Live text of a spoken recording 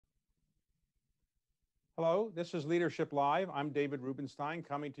Hello, this is Leadership Live. I'm David Rubenstein,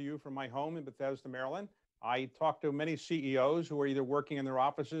 coming to you from my home in Bethesda, Maryland. I talk to many CEOs who are either working in their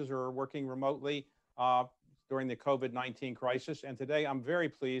offices or working remotely during the COVID-19 crisis. And today I'm very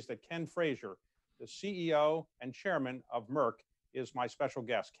pleased that Ken Frazier, the CEO and chairman of Merck, is my special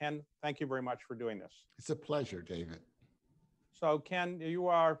guest. Ken, thank you very much for doing this. It's a pleasure, David. So Ken, you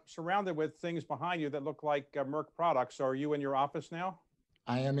are surrounded with things behind you that look like Merck products. Are you in your office now?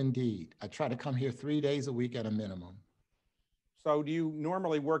 I am indeed. I try to come here 3 days a week at a minimum. So do you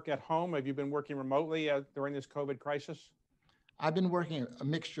normally work at home? Have you been working remotely during this COVID crisis? I've been working a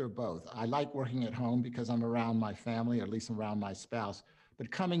mixture of both. I like working at home because I'm around my family, or at least around my spouse.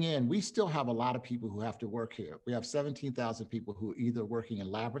 But coming in, we still have a lot of people who have to work here. We have 17,000 people who are either working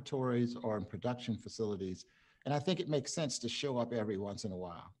in laboratories or in production facilities. And I think it makes sense to show up every once in a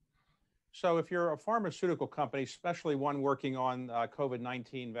while. So if you're a pharmaceutical company, especially one working on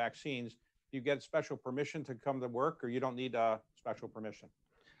COVID-19 vaccines, do you get special permission to come to work, or you don't need special permission?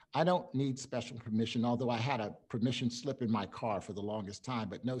 I don't need special permission, although I had a permission slip in my car for the longest time,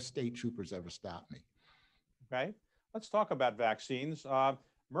 but no state troopers ever stopped me. Okay, let's talk about vaccines.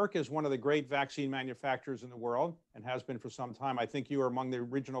 Merck is one of the great vaccine manufacturers in the world and has been for some time. I think you are among the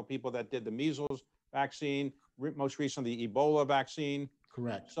original people that did the measles vaccine, most recently the Ebola vaccine.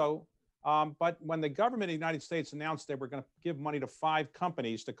 Correct. So, but when the government of the United States announced they were going to give money to 5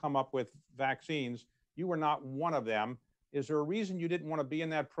 companies to come up with vaccines, you were not one of them. Is there a reason you didn't want to be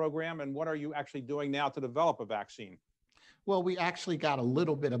in that program? And what are you actually doing now to develop a vaccine? Well, we actually got a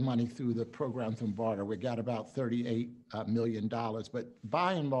little bit of money through the program from BARDA. We got about $38 million. But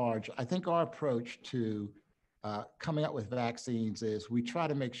by and large, I think our approach to coming up with vaccines is we try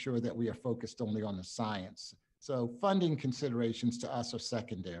to make sure that we are focused only on the science. So funding considerations to us are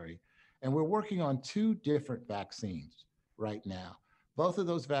secondary. And we're working on 2 different vaccines right now. Both of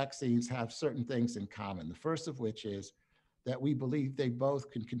those vaccines have certain things in common. The first of which is that we believe they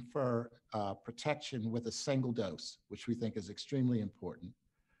both can confer protection with a single dose, which we think is extremely important.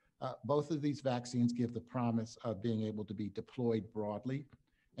 Both of these vaccines give the promise of being able to be deployed broadly.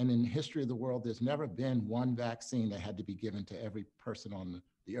 And in the history of the world, there's never been one vaccine that had to be given to every person on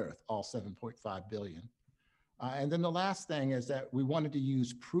the earth, all 7.5 billion. And then the last thing is that we wanted to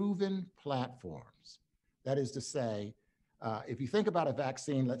use proven platforms. That is to say, if you think about a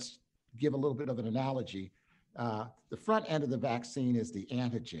vaccine, let's give a little bit of an analogy. The front end of the vaccine is the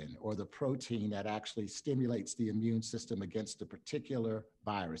antigen, or the protein that actually stimulates the immune system against a particular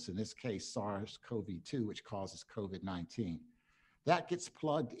virus, in this case, SARS-CoV-2, which causes COVID-19. That gets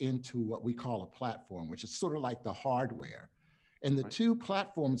plugged into what we call a platform, which is sort of like the hardware. And the 2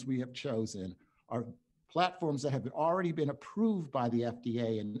 platforms we have chosen are platforms that have already been approved by the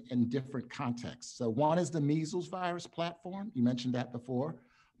FDA in different contexts. So one is the measles virus platform. You mentioned that before.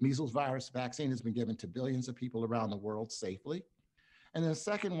 Measles virus vaccine has been given to billions of people around the world safely. And then the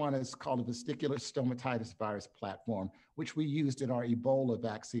second one is called a vesicular stomatitis virus platform, which we used in our Ebola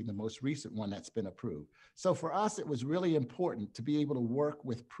vaccine, the most recent one that's been approved. So for us, it was really important to be able to work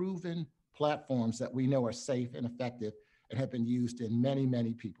with proven platforms that we know are safe and effective and have been used in many,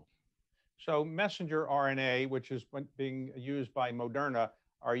 many people. So messenger RNA, which is being used by Moderna,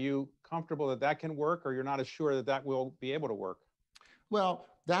 are you comfortable that that can work, or you're not as sure that that will be able to work? Well,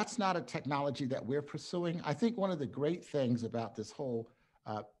 that's not a technology that we're pursuing. I think one of the great things about this whole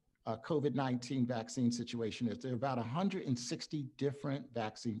COVID-19 vaccine situation is there are about 160 different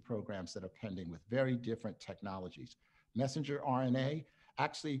vaccine programs that are pending with very different technologies. Messenger RNA,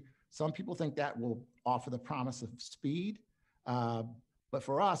 actually, some people think that will offer the promise of speed. But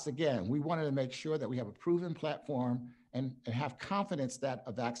for us, again, we wanted to make sure that we have a proven platform and have confidence that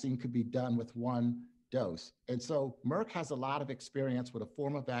a vaccine could be done with 1 dose. And so Merck has a lot of experience with a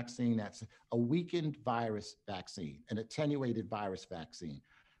form of vaccine that's a weakened virus vaccine, an attenuated virus vaccine.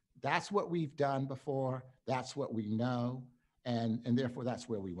 That's what we've done before. That's what we know. And therefore, that's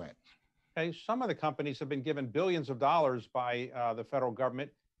where we went. Okay, some of the companies have been given billions of dollars by the federal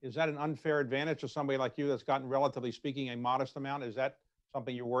government. Is that an unfair advantage to somebody like you that's gotten, relatively speaking, a modest amount? Is that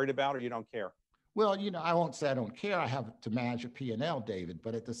something you're worried about, or you don't care? Well, I won't say I don't care. I have to manage a P&L, David.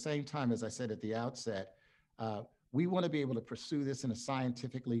 But at the same time, as I said at the outset, we want to be able to pursue this in a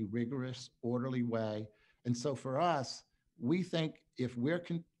scientifically rigorous, orderly way. And so for us, we think if we're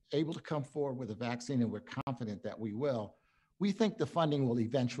able to come forward with a vaccine, and we're confident that we will, we think the funding will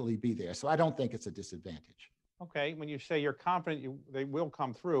eventually be there. So I don't think it's a disadvantage. Okay, when you say you're confident they will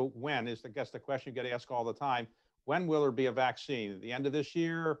come through, when is, I guess, the question you get asked all the time. When will there be a vaccine? At the end of this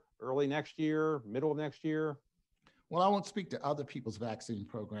year, early next year, middle of next year? Well, I won't speak to other people's vaccine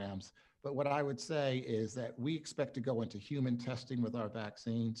programs, but what I would say is that we expect to go into human testing with our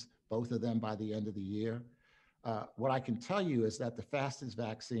vaccines both of them by the end of the year. What I can tell you is that the fastest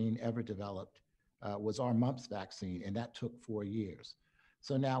vaccine ever developed was our mumps vaccine, and that took 4 years.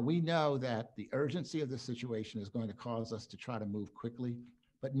 So now we know that the urgency of the situation is going to cause us to try to move quickly,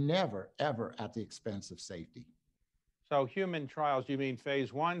 but never, ever at the expense of safety. So human trials, do you mean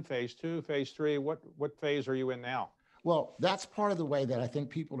phase 1, phase 2, phase 3? What phase are you in now? Well, that's part of the way that I think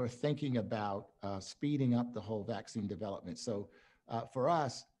people are thinking about speeding up the whole vaccine development. So for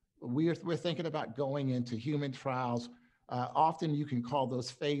us, we're thinking about going into human trials. Often you can call those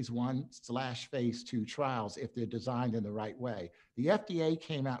phase 1/phase 2 trials if they're designed in the right way. The FDA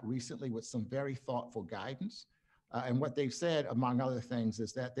came out recently with some very thoughtful guidance. And what they've said, among other things,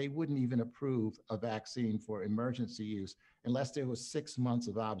 is that they wouldn't even approve a vaccine for emergency use unless there was 6 months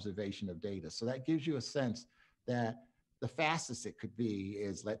of observation of data. So that gives you a sense that the fastest it could be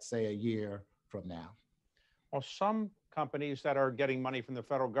is, let's say, a year from now. Well, some companies that are getting money from the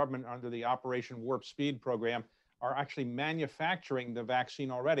federal government under the Operation Warp Speed program are actually manufacturing the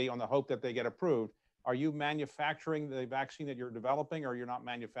vaccine already on the hope that they get approved. Are you manufacturing the vaccine that you're developing, or you're not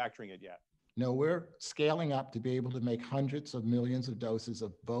manufacturing it yet? No, we're scaling up to be able to make hundreds of millions of doses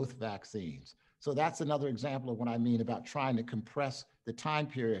of both vaccines. So that's another example of what I mean about trying to compress the time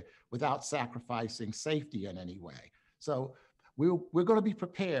period without sacrificing safety in any way. So we're going to be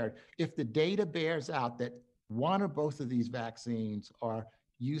prepared if the data bears out that one or both of these vaccines are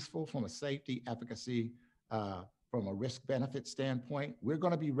useful from a safety, efficacy, from a risk-benefit standpoint. We're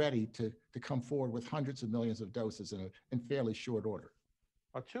going to be ready to come forward with hundreds of millions of doses in fairly short order.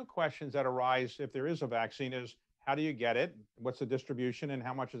 Well, two questions that arise if there is a vaccine is, how do you get it? What's the distribution, and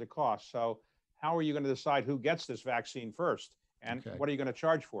how much does it cost? So how are you going to decide who gets this vaccine first? And what are you going to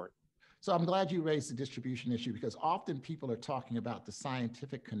charge for it? So I'm glad you raised the distribution issue, because often people are talking about the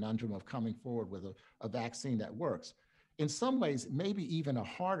scientific conundrum of coming forward with a vaccine that works. In some ways, maybe even a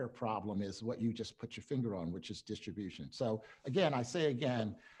harder problem is what you just put your finger on, which is distribution. So again, I say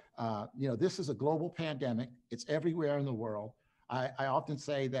again, this is a global pandemic. It's everywhere in the world. I often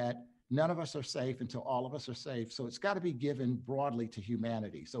say that none of us are safe until all of us are safe. So it's got to be given broadly to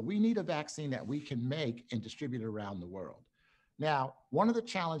humanity. So we need a vaccine that we can make and distribute around the world. Now, one of the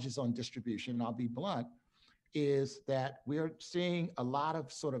challenges on distribution, and I'll be blunt, is that we're seeing a lot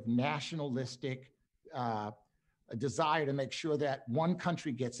of sort of nationalistic desire to make sure that one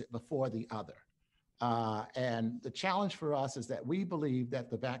country gets it before the other. And the challenge for us is that we believe that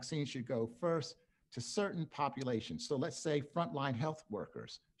the vaccine should go first to certain populations. So let's say frontline health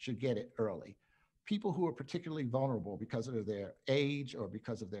workers should get it early. People who are particularly vulnerable because of their age or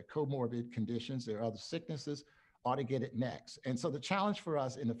because of their comorbid conditions, their other sicknesses, ought to get it next. And so the challenge for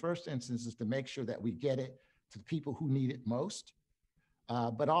us in the first instance is to make sure that we get it to the people who need it most,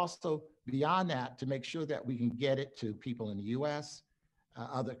 but also beyond that, to make sure that we can get it to people in the US,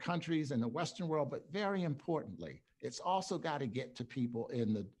 other countries in the Western world, but very importantly, it's also got to get to people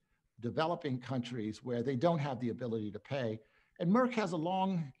in the developing countries where they don't have the ability to pay. And Merck has a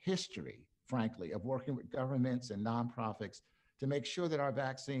long history, frankly, of working with governments and nonprofits to make sure that our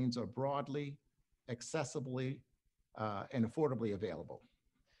vaccines are broadly, accessibly, and affordably available.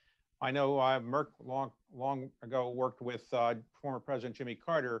 I know Merck long ago worked with former President Jimmy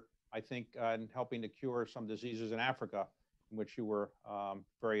Carter, I think, in helping to cure some diseases in Africa, in which you were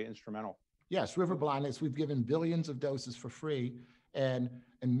very instrumental. Yes, river blindness, we've given billions of doses for free. And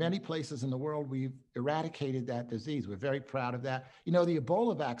in many places in the world, we've eradicated that disease. We're very proud of that. You know, the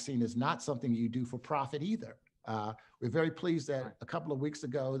Ebola vaccine is not something you do for profit either. We're very pleased that a couple of weeks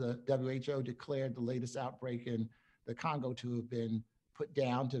ago, the WHO declared the latest outbreak in the Congo to have been put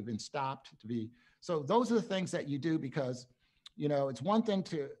down, to have been stopped, to be. So those are the things that you do because, it's one thing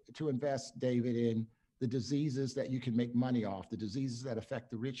to invest, David, in the diseases that you can make money off, the diseases that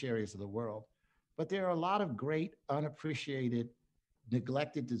affect the rich areas of the world. But there are a lot of great, unappreciated,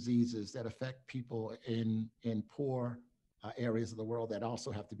 neglected diseases that affect people in poor areas of the world that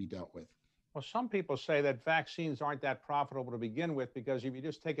also have to be dealt with. Well, some people say that vaccines aren't that profitable to begin with because if you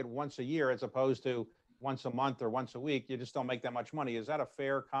just take it once a year as opposed to once a month or once a week, you just don't make that much money. Is that a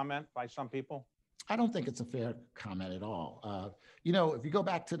fair comment by some people? I don't think it's a fair comment at all. If you go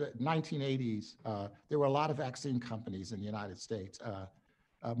back to the 1980s, there were a lot of vaccine companies in the United States.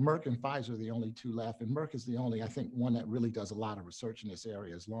 Merck and Pfizer are the only two left, and Merck is the only, I think, one that really does a lot of research in this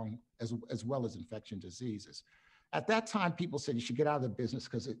area as well as infection diseases. At that time, people said you should get out of the business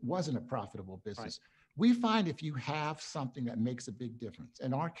because it wasn't a profitable business. Right. We find if you have something that makes a big difference,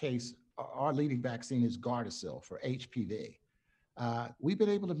 in our case, our leading vaccine is Gardasil for HPV. We've been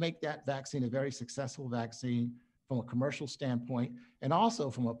able to make that vaccine a very successful vaccine from a commercial standpoint, and also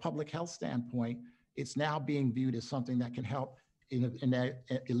from a public health standpoint, it's now being viewed as something that can help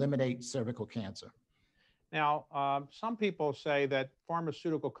eliminate cervical cancer. Now, some people say that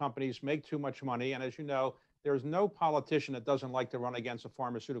pharmaceutical companies make too much money. And as you know, there's no politician that doesn't like to run against a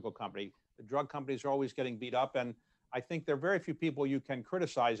pharmaceutical company. The drug companies are always getting beat up. And I think there are very few people you can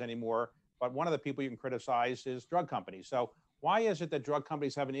criticize anymore. But one of the people you can criticize is drug companies. So why is it that drug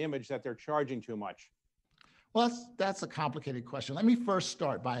companies have an image that they're charging too much? Well, that's a complicated question. Let me first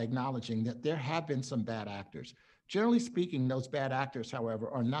start by acknowledging that there have been some bad actors. Generally speaking, those bad actors, however,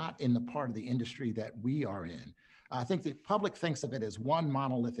 are not in the part of the industry that we are in. I think the public thinks of it as one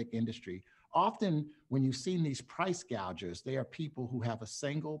monolithic industry. Often when you've seen these price gougers, they are people who have a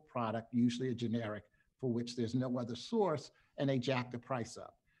single product, usually a generic, for which there's no other source, and they jack the price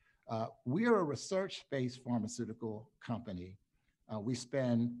up. We are a research-based pharmaceutical company. We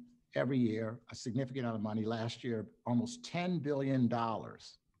spend every year a significant amount of money. Last year, almost $10 billion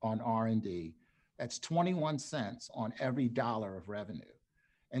on R&D. That's 21 cents on every dollar of revenue.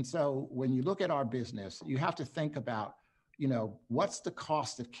 And so when you look at our business, you have to think about, what's the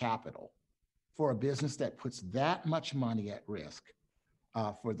cost of capital for a business that puts that much money at risk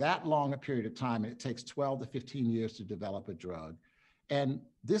for that long a period of time, and it takes 12 to 15 years to develop a drug. And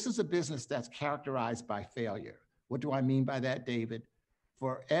this is a business that's characterized by failure. What do I mean by that, David?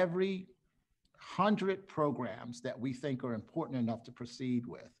 For every 100 programs that we think are important enough to proceed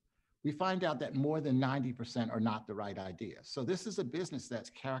with, we find out that more than 90% are not the right idea. So this is a business that's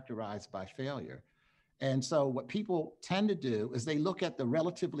characterized by failure. And so what people tend to do is they look at the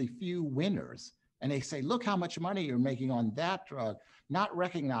relatively few winners and they say, look how much money you're making on that drug, not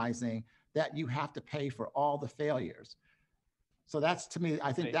recognizing that you have to pay for all the failures. So that's, to me,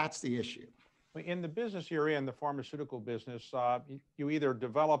 I think that's the issue. In the business you're in, the pharmaceutical business, you either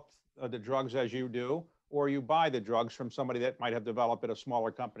develop the drugs as you do, or you buy the drugs from somebody that might have developed at a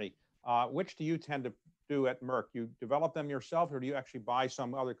smaller company. Which do you tend to do at Merck? You develop them yourself, or do you actually buy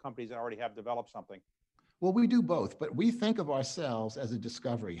some other companies that already have developed something? Well, we do both, but we think of ourselves as a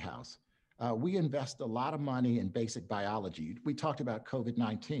discovery house. We invest a lot of money in basic biology. We talked about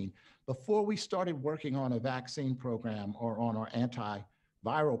COVID-19. Before we started working on a vaccine program or on our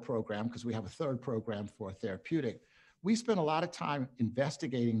antiviral program, because we have a third program for a therapeutic, we spent a lot of time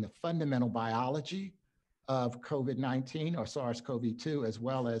investigating the fundamental biology of COVID-19 or SARS-CoV-2, as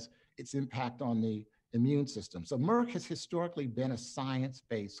well as its impact on the immune system. So Merck has historically been a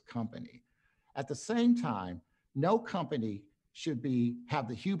science-based company. At the same time, no company should have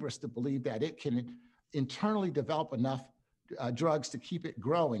the hubris to believe that it can internally develop enough drugs to keep it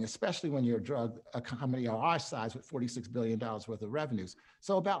growing, especially when you're a company of our size with $46 billion worth of revenues.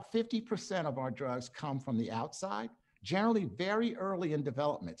 So about 50% of our drugs come from the outside, generally very early in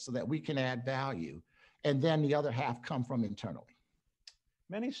development so that we can add value. And then the other half come from internally.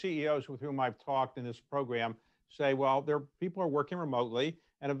 Many CEOs with whom I've talked in this program say, well, people are working remotely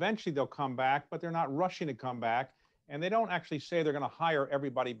and eventually they'll come back, but they're not rushing to come back. And they don't actually say they're going to hire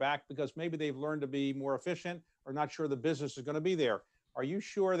everybody back because maybe they've learned to be more efficient or not sure the business is going to be there. Are you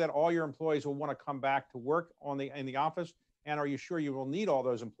sure that all your employees will want to come back to work in the office? And are you sure you will need all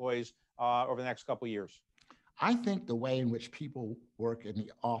those employees over the next couple of years? I think the way in which people work in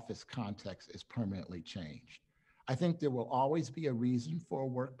the office context is permanently changed. I think there will always be a reason for a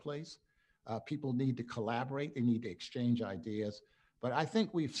workplace. People need to collaborate, they need to exchange ideas. But I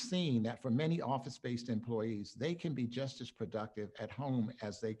think we've seen that for many office-based employees, they can be just as productive at home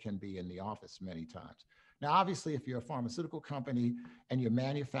as they can be in the office many times. Now, obviously, if you're a pharmaceutical company and you're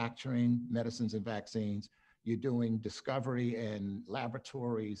manufacturing medicines and vaccines, you're doing discovery in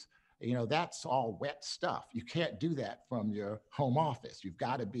laboratories, that's all wet stuff. You can't do that from your home office. You've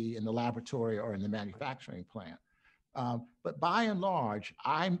got to be in the laboratory or in the manufacturing plant. But by and large,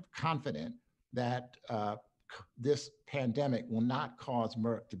 I'm confident that this pandemic will not cause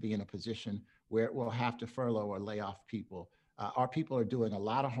Merck to be in a position where it will have to furlough or lay off people. Our people are doing a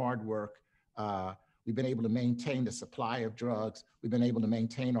lot of hard work. We've been able to maintain the supply of drugs. We've been able to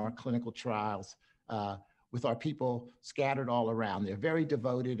maintain our clinical trials with our people scattered all around. They're very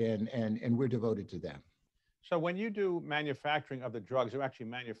devoted and we're devoted to them. So when you do manufacturing of the drugs, you actually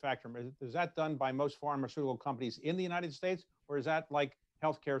manufacture them, is that done by most pharmaceutical companies in the United States? Or is that like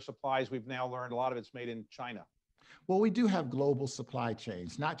healthcare supplies? We've now learned a lot of it's made in China. Well, we do have global supply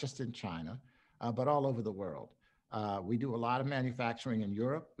chains, not just in China, but all over the world. We do a lot of manufacturing in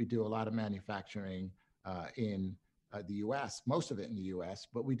Europe. We do a lot of manufacturing in the US, most of it in the US,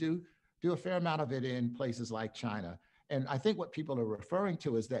 but we do a fair amount of it in places like China. And I think what people are referring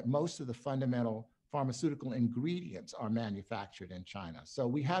to is that most of the fundamental pharmaceutical ingredients are manufactured in China. So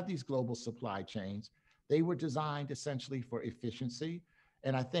we have these global supply chains. They were designed essentially for efficiency.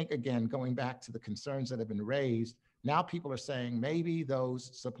 And I think, again, going back to the concerns that have been raised, Now people are saying maybe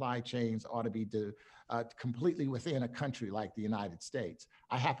those supply chains ought to be completely within a country like the United States.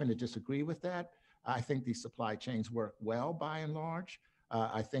 I happen to disagree with that. I think these supply chains work well by and large.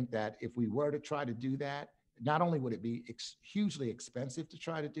 I think that if we were to try to do that, not only would it be hugely expensive to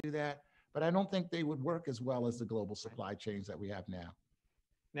try to do that, but I don't think they would work as well as the global supply chains that we have now.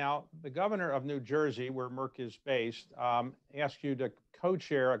 Now, the governor of New Jersey, where Merck is based, asked you to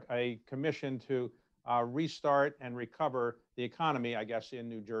co-chair a commission to restart and recover the economy, I guess, in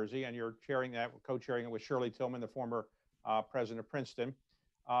New Jersey. And you're chairing that, co-chairing it with Shirley Tillman, the former president of Princeton.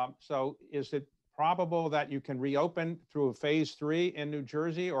 So is it probable that you can reopen through a phase 3 in New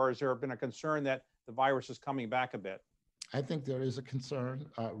Jersey, or has there been a concern that the virus is coming back a bit? I think there is a concern.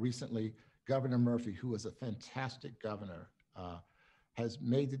 Recently, Governor Murphy, who is a fantastic governor, has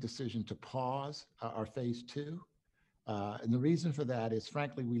made the decision to pause our phase 2. And the reason for that is,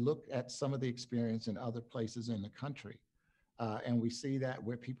 frankly, we look at some of the experience in other places in the country, and we see that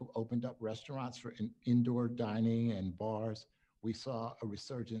where people opened up restaurants for indoor dining and bars, we saw a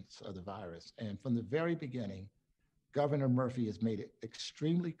resurgence of the virus. And from the very beginning, Governor Murphy has made it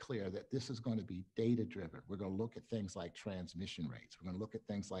extremely clear that this is going to be data-driven. We're going to look at things like transmission rates. We're going to look at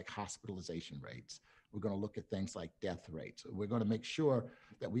things like hospitalization rates. We're going to look at things like death rates. We're going to make sure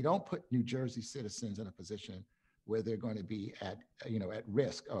that we don't put New Jersey citizens in a position where they're going to be at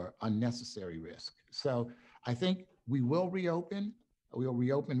risk or unnecessary risk. So I think we will reopen. We'll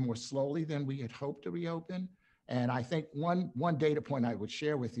reopen more slowly than we had hoped to reopen. And I think one data point I would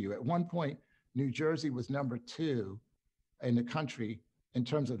share with you, at one point, New Jersey was number 2 in the country in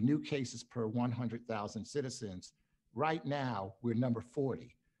terms of new cases per 100,000 citizens. Right now, we're number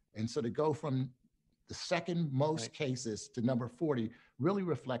 40. And so to go from the second most cases to number 40 really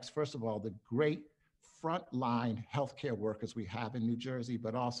reflects, first of all, the great frontline healthcare workers we have in New Jersey,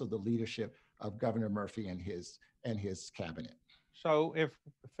 but also the leadership of Governor Murphy and his cabinet. So if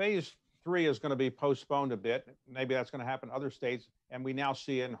phase 3 is going to be postponed a bit, maybe that's going to happen in other states, and we now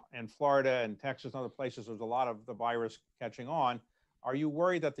see in Florida and Texas and other places there's a lot of the virus catching on. Are you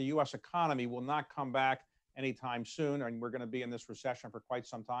worried that the U.S. economy will not come back anytime soon, and we're going to be in this recession for quite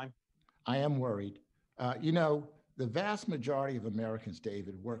some time? I am worried. The vast majority of Americans,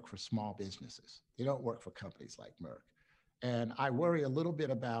 David, work for small businesses. They don't work for companies like Merck. And I worry a little bit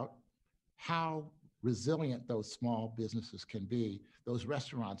about how resilient those small businesses can be, those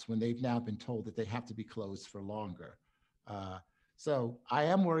restaurants, when they've now been told that they have to be closed for longer. So I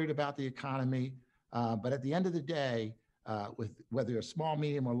am worried about the economy, but at the end of the day, with whether you're a small,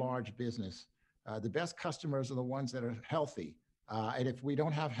 medium, or large business, the best customers are the ones that are healthy. And if we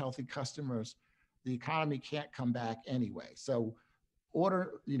don't have healthy customers, the economy can't come back anyway. So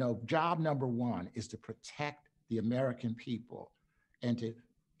job number 1 is to protect the American people and to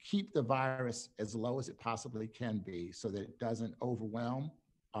keep the virus as low as it possibly can be so that it doesn't overwhelm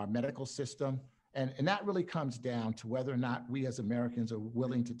our medical system. And that really comes down to whether or not we as Americans are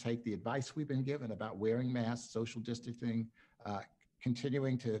willing to take the advice we've been given about wearing masks, social distancing,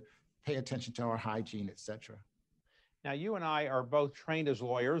 continuing to pay attention to our hygiene, et cetera. Now, you and I are both trained as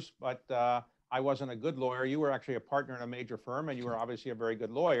lawyers, but I wasn't a good lawyer. You were actually a partner in a major firm, and you were obviously a very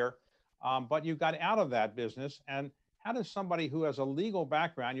good lawyer, but you got out of that business. And how does somebody who has a legal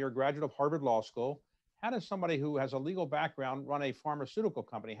background, you're a graduate of Harvard Law School, how does somebody who has a legal background run a pharmaceutical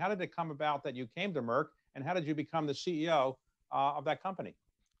company? How did it come about that you came to Merck, and how did you become the CEO of that company?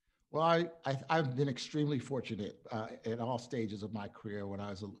 Well, I've been extremely fortunate at all stages of my career. When I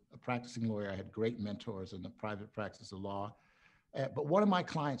was a practicing lawyer, I had great mentors in the private practice of law. But one of my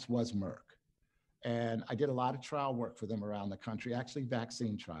clients was Merck. And I did a lot of trial work for them around the country, actually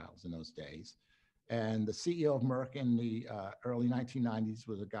vaccine trials in those days. And the CEO of Merck in the early 1990s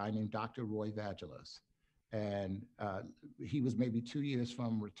was a guy named Dr. Roy Vagelos. And he was maybe 2 years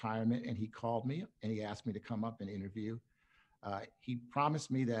from retirement, and he called me and he asked me to come up and interview. He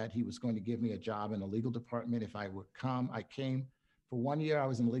promised me that he was going to give me a job in the legal department if I would come. I came for 1 year. I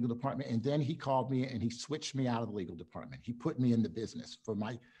was in the legal department, and then he called me and he switched me out of the legal department. He put me in the business. For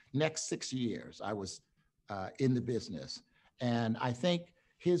my next 6 years, I was in the business. And I think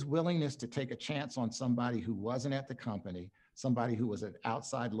his willingness to take a chance on somebody who wasn't at the company, somebody who was an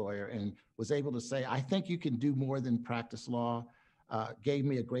outside lawyer and was able to say, I think you can do more than practice law, gave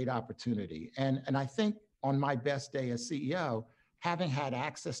me a great opportunity. And I think on my best day as CEO, having had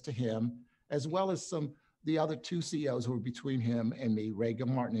access to him, as well as the other 2 CEOs who were between him and me, Ray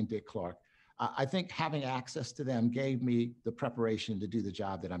Gilmartin and Dick Clark, I think having access to them gave me the preparation to do the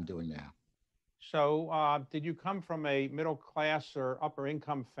job that I'm doing now. So did you come from a middle class or upper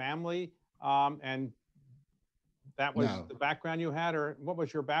income family? And that was No. the background you had, or what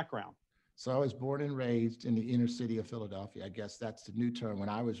was your background? So I was born and raised in the inner city of Philadelphia. I guess that's the new term. When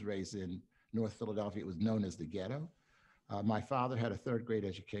I was raised in North Philadelphia, it was known as the ghetto. My father had a third grade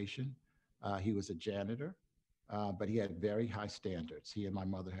education. He was a janitor, but he had very high standards. He and my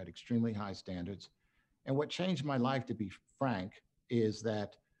mother had extremely high standards. And what changed my life, to be frank, is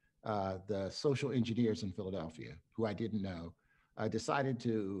that the social engineers in Philadelphia, who I didn't know, decided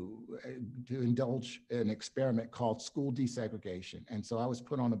to indulge in an experiment called school desegregation. And so I was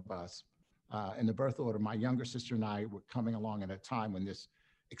put on a bus. In the birth order, my younger sister and I were coming along at a time when this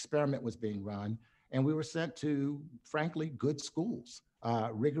experiment was being run. And we were sent to, frankly, good schools,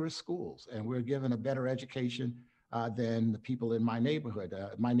 rigorous schools. And we were given a better education than the people in my neighborhood.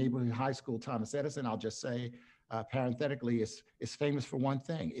 My neighborhood high school, Thomas Edison, I'll just say, parenthetically, is famous for one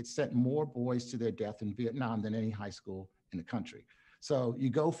thing. It sent more boys to their death in Vietnam than any high school in the country. So you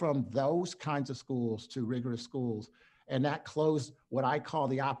go from those kinds of schools to rigorous schools, and that closed what I call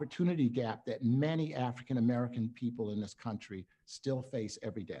the opportunity gap that many African-American people in this country still face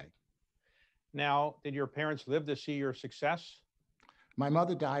every day. Now, did your parents live to see your success? My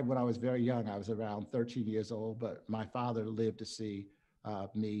mother died when I was very young. I was around 13 years old, but my father lived to see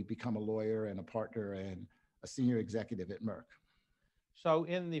me become a lawyer and a partner and a senior executive at Merck. So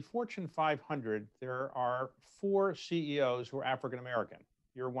in the Fortune 500, there are 4 CEOs who are African American.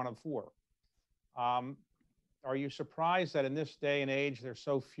 You're one of 4. Um, are you surprised that in this day and age there's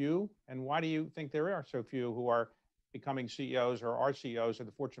so few? And why do you think there are so few who are becoming CEOs or are CEOs of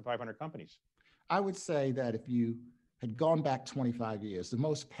the Fortune 500 companies? I would say that if you had gone back 25 years, the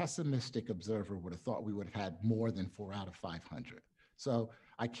most pessimistic observer would have thought we would have had more than 4 out of 500. So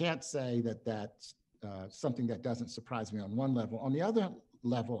I can't say that that's something that doesn't surprise me on one level. On the other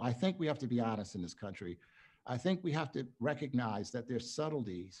level, I think we have to be honest in this country. I think we have to recognize that there's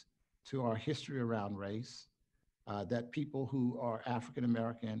subtleties to our history around race, that people who are African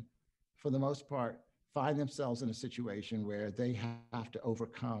American, for the most part, find themselves in a situation where they have to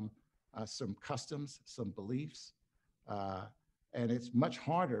overcome some customs, some beliefs, and it's much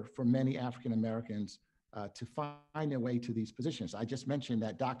harder for many African Americans to find their way to these positions. I just mentioned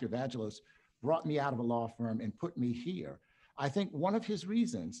that Dr. Vagelos brought me out of a law firm and put me here. I think one of his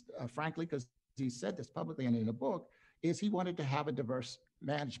reasons, frankly, because he said this publicly and in a book, is he wanted to have a diverse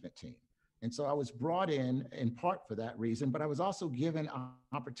management team. And so I was brought in part for that reason, but I was also given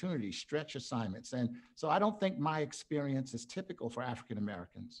opportunities, stretch assignments. And so I don't think my experience is typical for African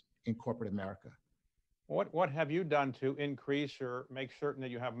Americans in corporate America. What have you done to increase or make certain that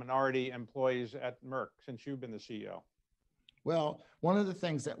you have minority employees at Merck since you've been the CEO? Well, one of the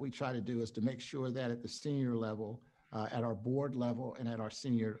things that we try to do is to make sure that at the senior level, at our board level and at our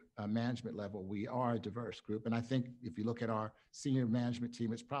senior management level, we are a diverse group. And I think if you look at our senior management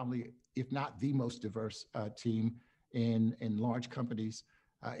team, it's probably, if not the most diverse team in large companies,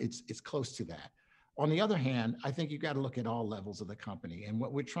 it's close to that. On the other hand, I think you've got to look at all levels of the company. And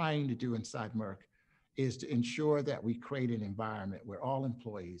what we're trying to do inside Merck is to ensure that we create an environment where all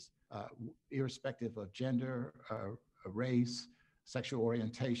employees, irrespective of gender, race, sexual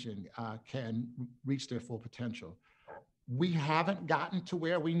orientation, can reach their full potential. We haven't gotten to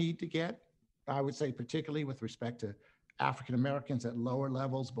where we need to get, I would say, particularly with respect to African Americans at lower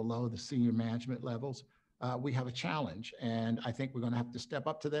levels, below the senior management levels. We have a challenge, and I think we're going to have to step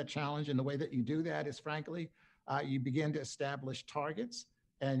up to that challenge. And the way that you do that is, frankly, you begin to establish targets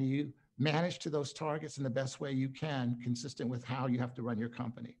and you manage to those targets in the best way you can, consistent with how you have to run your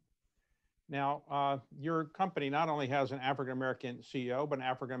company. Now, your company not only has an African-American CEO, but an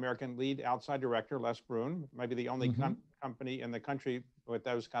African-American lead outside director, Les Brun, maybe the only company in the country with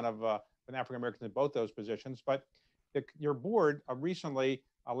those kind of with African-Americans in both those positions. But your board recently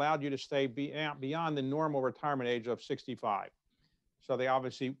allowed you to stay beyond the normal retirement age of 65. So they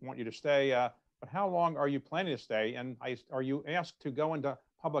obviously want you to stay. But how long are you planning to stay? And are you asked to go into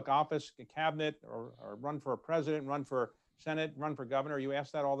public office, cabinet, or run for a president, run for Senate, run for governor? You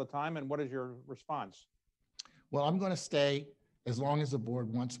ask that all the time. And what is your response? Well, I'm going to stay as long as the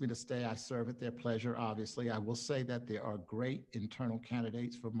board wants me to stay. I serve at their pleasure, obviously. I will say that there are great internal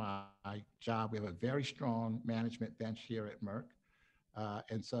candidates for my job. We have a very strong management bench here at Merck.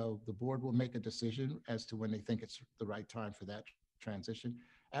 And so the board will make a decision as to when they think it's the right time for that transition.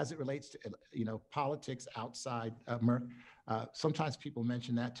 As it relates to politics outside of Merck, sometimes people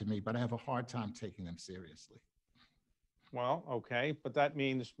mention that to me, but I have a hard time taking them seriously. Well, okay, but that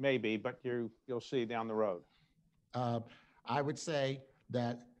means maybe, but you'll see down the road. I would say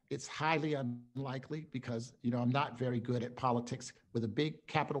that it's highly unlikely because I'm not very good at politics with a big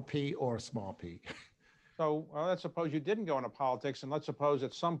capital P or a small p. So let's suppose you didn't go into politics, and let's suppose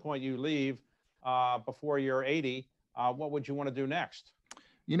at some point you leave before you're 80. What would you want to do next?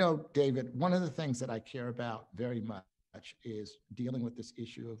 You know, David, one of the things that I care about very much is dealing with this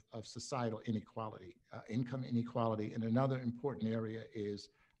issue of societal inequality, income inequality. And another important area is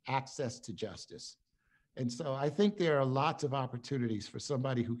access to justice. And so I think there are lots of opportunities for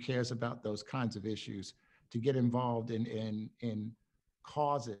somebody who cares about those kinds of issues to get involved in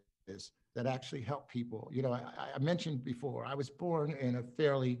causes that actually help people. You know, I mentioned before, I was born in a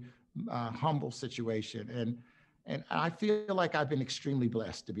fairly humble situation, and I feel like I've been extremely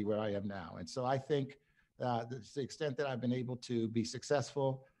blessed to be where I am now. And so I think to the extent that I've been able to be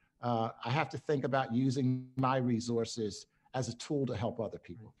successful, I have to think about using my resources as a tool to help other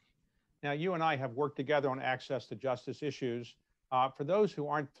people. Now, you and I have worked together on access to justice issues. For those who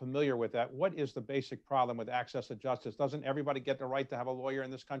aren't familiar with that, what is the basic problem with access to justice? Doesn't everybody get the right to have a lawyer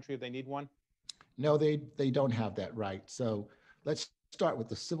in this country if they need one? No, they don't have that right. So let's start with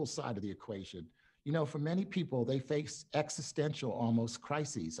the civil side of the equation. You know, for many people, they face existential almost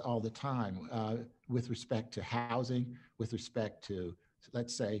crises all the time with respect to housing, with respect to,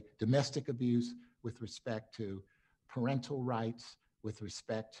 let's say, domestic abuse, with respect to parental rights, with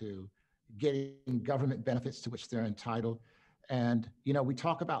respect to getting government benefits to which they're entitled. And, you know, we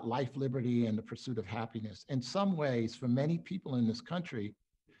talk about life, liberty, and the pursuit of happiness. In some ways, for many people in this country,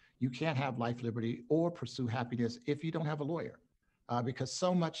 you can't have life, liberty, or pursue happiness if you don't have a lawyer, because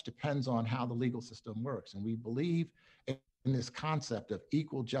so much depends on how the legal system works. And we believe in this concept of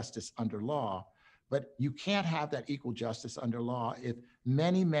equal justice under law, but you can't have that equal justice under law if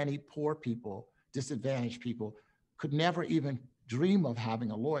many, many poor people, disadvantaged people, could never even dream of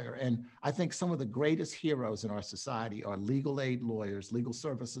having a lawyer. And I think some of the greatest heroes in our society are legal aid lawyers, legal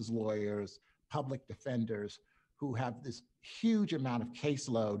services lawyers, public defenders, who have this huge amount of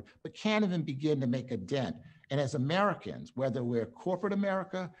caseload, but can't even begin to make a dent. And as Americans, whether we're corporate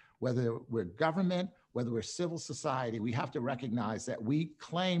America, whether we're government, whether we're civil society, we have to recognize that we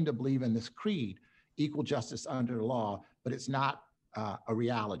claim to believe in this creed, equal justice under law, but it's not a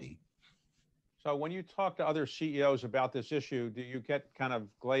reality. So when you talk to other CEOs about this issue, do you get kind of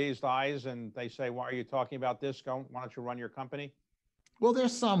glazed eyes and they say, why are you talking about this? Why don't you run your company? Well,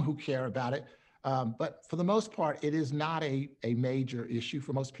 there's some who care about it. But for the most part, it is not a major issue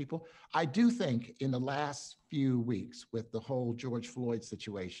for most people. I do think in the last few weeks with the whole George Floyd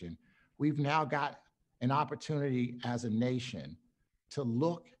situation, we've now got an opportunity as a nation to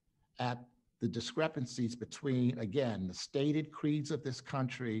look at the discrepancies between, again, the stated creeds of this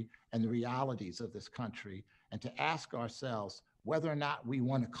country and the realities of this country, and to ask ourselves whether or not we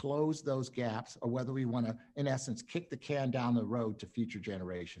want to close those gaps or whether we want to, in essence, kick the can down the road to future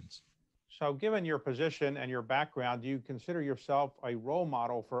generations. So given your position and your background, do you consider yourself a role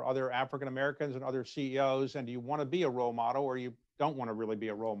model for other African Americans and other CEOs? And do you want to be a role model, or you don't want to really be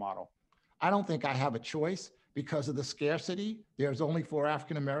a role model? I don't think I have a choice because of the scarcity. There's only 4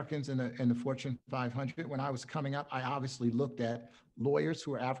 African Americans in the Fortune 500. When I was coming up, I obviously looked at lawyers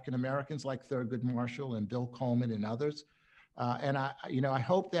who are African Americans like Thurgood Marshall and Bill Coleman and others. And I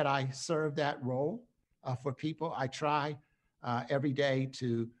hope that I serve that role for people. I try every day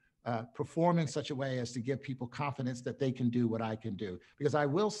to perform in such a way as to give people confidence that they can do what I can do. Because I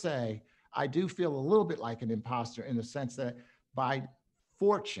will say, I do feel a little bit like an imposter in the sense that by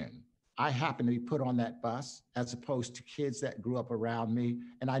fortune, I happen to be put on that bus as opposed to kids that grew up around me.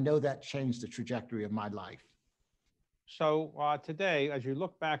 And I know that changed the trajectory of my life. So today, as you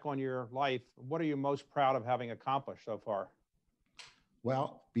look back on your life, what are you most proud of having accomplished so far?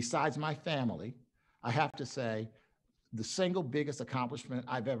 Well, besides my family, I have to say the single biggest accomplishment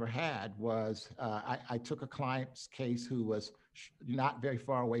I've ever had was I took a client's case who was not very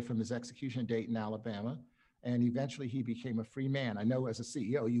far away from his execution date in Alabama, and eventually he became a free man. I know as a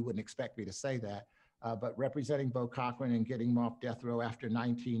CEO, you wouldn't expect me to say that, but representing Bo Cochran and getting him off death row after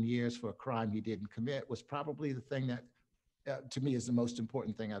 19 years for a crime he didn't commit was probably the thing that, to me, is the most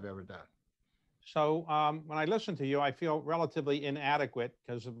important thing I've ever done. So when I listen to you, I feel relatively inadequate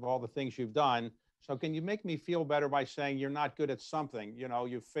because of all the things you've done. So can you make me feel better by saying you're not good at something? You know,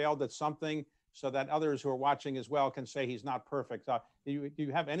 you failed at something so that others who are watching as well can say he's not perfect. Do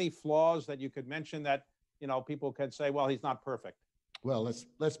you have any flaws that you could mention that, you know, people could say, well, he's not perfect? Well,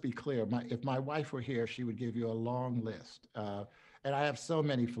 let's be clear. If my wife were here, she would give you a long list. And I have so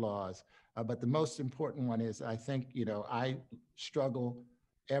many flaws, but the most important one is I think, you know, I struggle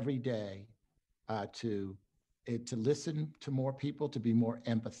every day to listen to more people, to be more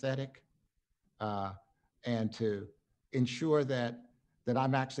empathetic, and to ensure that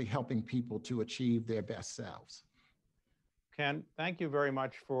I'm actually helping people to achieve their best selves. Ken, thank you very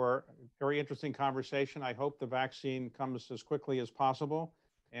much for a very interesting conversation. I hope the vaccine comes as quickly as possible.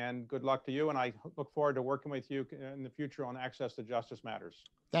 and good luck to you. And I look forward to working with you in the future on access to justice matters.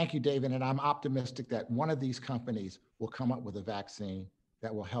 Thank you, David. And I'm optimistic that one of these companies will come up with a vaccine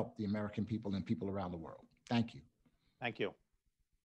that will help the American people and people around the world. Thank you. Thank you.